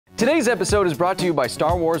Today's episode is brought to you by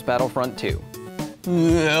Star Wars Battlefront 2.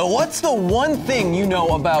 What's the one thing you know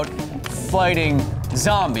about fighting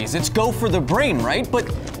zombies? It's go for the brain, right? But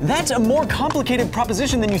that's a more complicated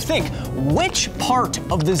proposition than you think. Which part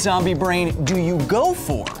of the zombie brain do you go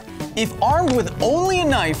for? If armed with only a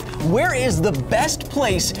knife, where is the best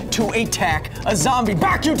place to attack a zombie?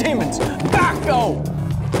 Back, you demons! Back! Oh!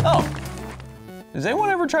 Has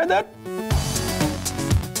anyone ever tried that?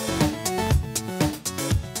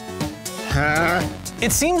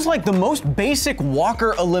 It seems like the most basic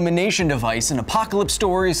walker elimination device in apocalypse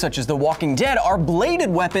stories such as The Walking Dead are bladed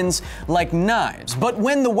weapons like knives. But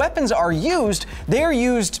when the weapons are used, they're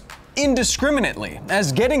used indiscriminately,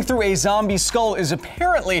 as getting through a zombie skull is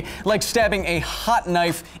apparently like stabbing a hot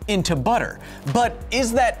knife into butter. But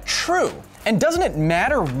is that true? And doesn't it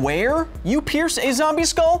matter where you pierce a zombie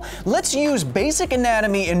skull? Let's use basic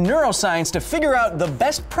anatomy and neuroscience to figure out the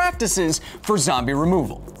best practices for zombie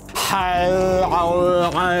removal.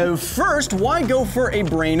 First, why go for a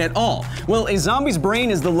brain at all? Well, a zombie's brain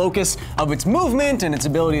is the locus of its movement and its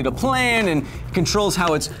ability to plan and controls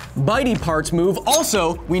how its bitey parts move.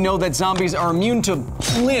 Also, we know that zombies are immune to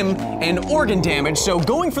limb and organ damage, so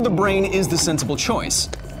going for the brain is the sensible choice.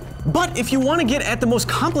 But if you want to get at the most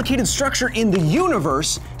complicated structure in the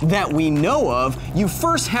universe that we know of, you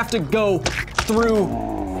first have to go through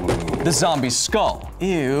the zombie's skull.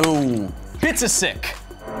 Ew. Bits of sick.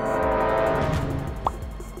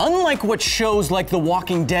 Unlike what shows like The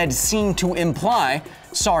Walking Dead seem to imply,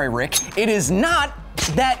 sorry Rick, it is not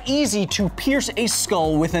that easy to pierce a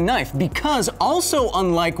skull with a knife, because also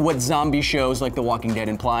unlike what zombie shows like The Walking Dead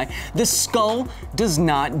imply, the skull does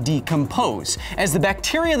not decompose. As the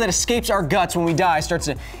bacteria that escapes our guts when we die starts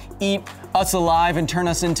to eat us alive and turn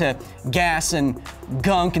us into gas and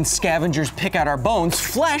gunk, and scavengers pick out our bones,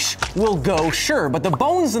 flesh will go, sure, but the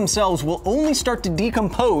bones themselves will only start to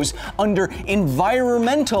decompose under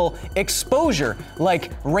environmental exposure,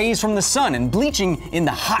 like rays from the sun and bleaching in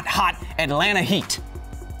the hot Atlanta heat.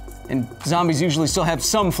 And zombies usually still have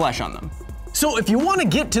some flesh on them. So if you want to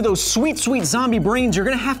get to those sweet zombie brains, you're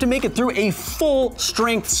gonna have to make it through a full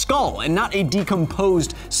strength skull and not a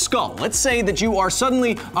decomposed skull. Let's say that you are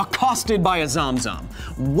suddenly accosted by a zom-zom.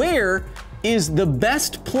 Where is the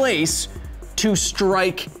best place to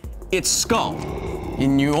strike its skull?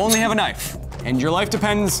 And you only have a knife, and your life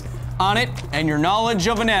depends on it and your knowledge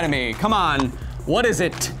of anatomy. Come on, what is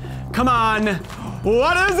it? Come on,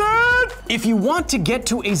 what is it? If you want to get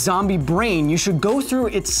to a zombie brain, you should go through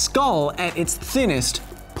its skull at its thinnest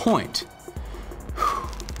point.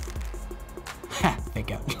 Ha, thank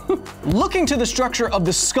God. Looking to the structure of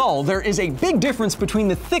the skull, there is a big difference between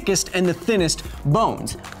the thickest and the thinnest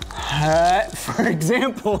bones. For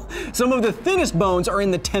example, some of the thinnest bones are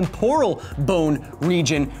in the temporal bone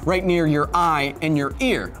region right near your eye and your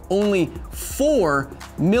ear, only 4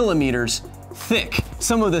 millimeters thick.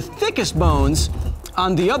 Some of the thickest bones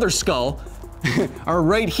on the other skull are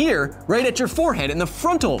right here, right at your forehead in the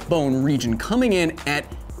frontal bone region, coming in at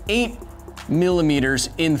 8 millimeters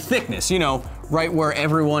in thickness. You know, right where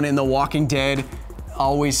everyone in The Walking Dead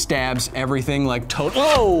always stabs everything like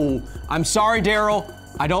Oh, I'm sorry, Daryl.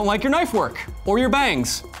 I don't like your knife work or your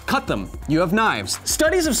bangs. Cut them, you have knives.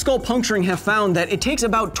 Studies of skull puncturing have found that it takes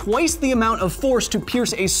about twice the amount of force to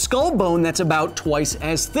pierce a skull bone that's about twice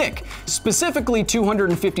as thick. Specifically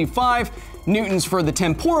 255 newtons for the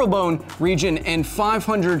temporal bone region and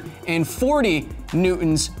 540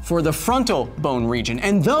 newtons for the frontal bone region.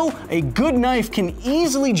 And though a good knife can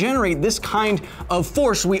easily generate this kind of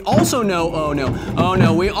force, we also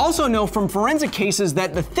know, we also know from forensic cases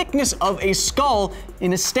that the thickness of a skull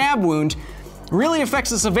in a stab wound really affects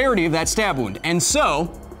the severity of that stab wound. And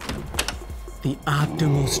so, the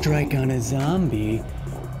optimal strike on a zombie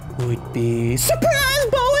would be surprise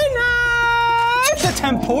Bowie knife! The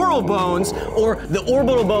temporal bones, or the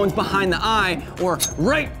orbital bones behind the eye, or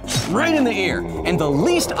right in the ear. And the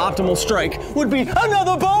least optimal strike would be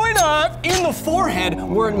another Bowie knife in the forehead,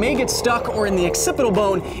 where it may get stuck, or in the occipital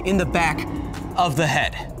bone in the back of the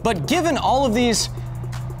head. But given all of these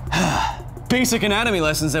basic anatomy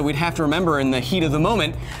lessons that we'd have to remember in the heat of the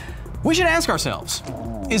moment, we should ask ourselves,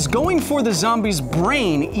 is going for the zombie's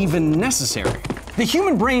brain even necessary? The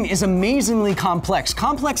human brain is amazingly complex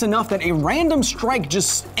enough that a random strike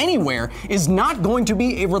just anywhere is not going to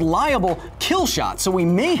be a reliable kill shot, so we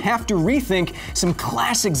may have to rethink some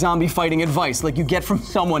classic zombie fighting advice like you get from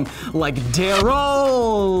someone like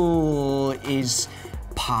Daryl is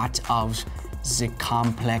part of the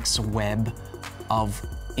complex web of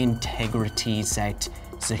integrity that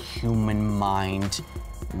the human mind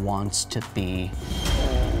wants to be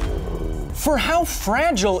For how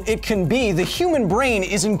fragile it can be, the human brain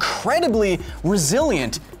is incredibly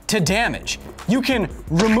resilient to damage. You can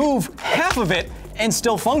remove half of it and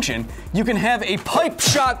still function. You can have a pipe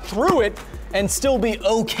shot through it and still be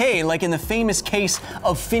okay, like in the famous case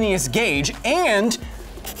of Phineas Gage, and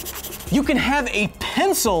you can have a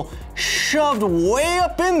pencil shoved way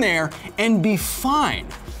up in there and be fine.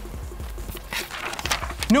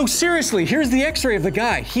 No, seriously, here's the x-ray of the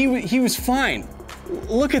guy. He was fine.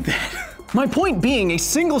 Look at that. My point being, a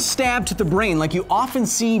single stab to the brain, like you often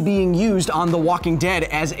see being used on The Walking Dead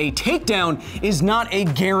as a takedown, is not a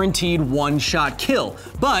guaranteed one-shot kill.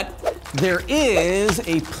 But there is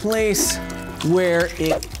a place where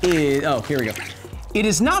it is. Oh, here we go. It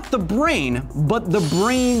is not the brain, but the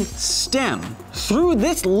brain stem. Through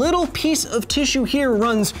this little piece of tissue here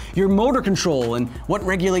runs your motor control and what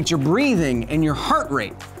regulates your breathing and your heart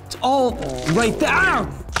rate. It's all right there. Ow!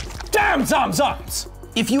 Damn zoms!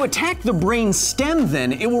 If you attack the brain stem,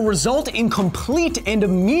 then it will result in complete and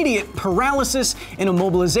immediate paralysis and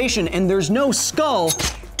immobilization, and there's no skull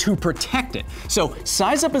to protect it. So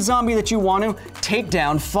size up a zombie that you want to take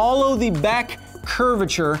down, follow the back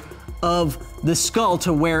curvature of the skull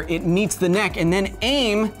to where it meets the neck, and then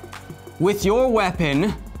aim with your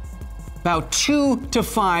weapon about 2 to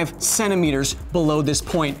 5 centimeters below this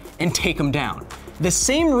point and take them down. The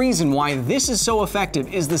same reason why this is so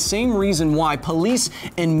effective is the same reason why police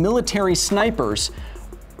and military snipers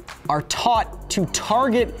are taught to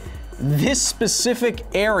target this specific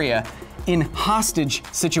area in hostage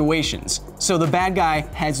situations. So the bad guy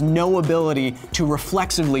has no ability to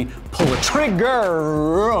reflexively pull a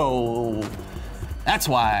trigger. Oh, that's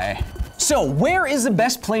why. So where is the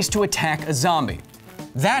best place to attack a zombie?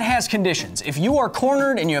 That has conditions. If you are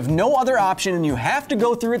cornered and you have no other option and you have to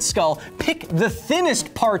go through its skull, pick the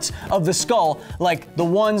thinnest parts of the skull, like the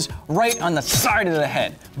ones right on the side of the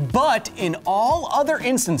head. But in all other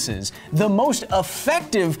instances, the most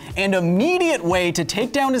effective and immediate way to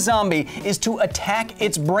take down a zombie is to attack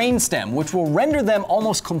its brainstem, which will render them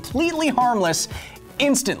almost completely harmless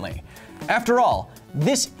instantly. After all,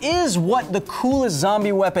 this is what the coolest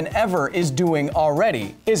zombie weapon ever is doing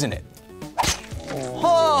already, isn't it?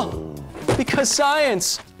 Oh, because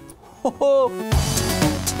science. Oh.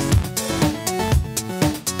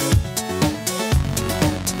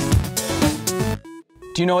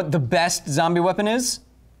 Do you know what the best zombie weapon is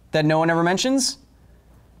that no one ever mentions?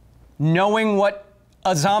 Knowing what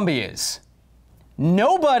a zombie is.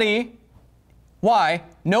 Nobody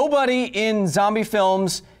in zombie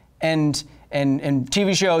films and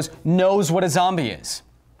TV shows knows what a zombie is.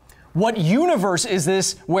 What universe is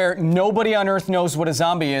this where nobody on Earth knows what a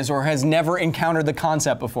zombie is or has never encountered the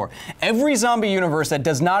concept before? Every zombie universe that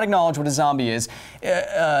does not acknowledge what a zombie is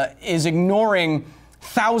ignoring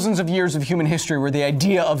thousands of years of human history where the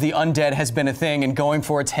idea of the undead has been a thing and going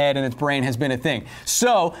for its head and its brain has been a thing.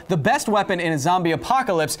 So the best weapon in a zombie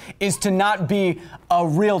apocalypse is to not be a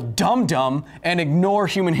real dum-dum and ignore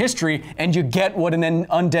human history, and you get what an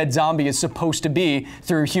undead zombie is supposed to be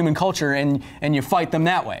through human culture, and you fight them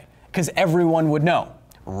that way. Because everyone would know.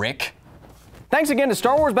 Rick? Thanks again to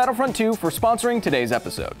Star Wars Battlefront 2 for sponsoring today's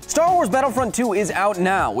episode. Star Wars Battlefront 2 is out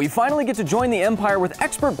now. We finally get to join the Empire with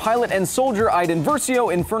expert pilot and soldier Iden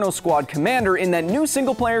Versio, Inferno Squad Commander, in that new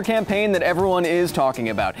single-player campaign that everyone is talking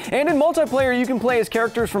about. And in multiplayer, you can play as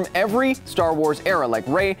characters from every Star Wars era, like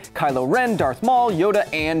Rey, Kylo Ren, Darth Maul, Yoda,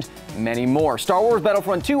 and many more. Star Wars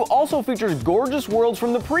Battlefront 2 also features gorgeous worlds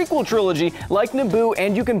from the prequel trilogy, like Naboo,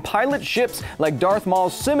 and you can pilot ships like Darth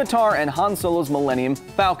Maul's Scimitar and Han Solo's Millennium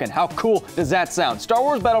Falcon. How cool does that sound? Star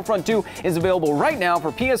Wars Battlefront 2 is available right now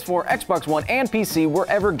for PS4, Xbox One, and PC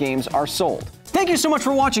wherever games are sold. Thank you so much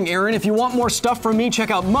for watching, Aaron. If you want more stuff from me,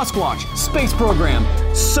 check out Muskwatch, Space Program,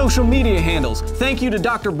 social media handles. Thank you to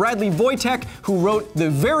Dr. Bradley Wojtek, who wrote the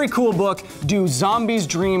very cool book, Do Zombies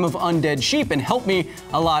Dream of Undead Sheep, and helped me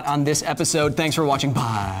a lot on this episode. Thanks for watching.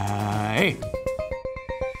 Bye.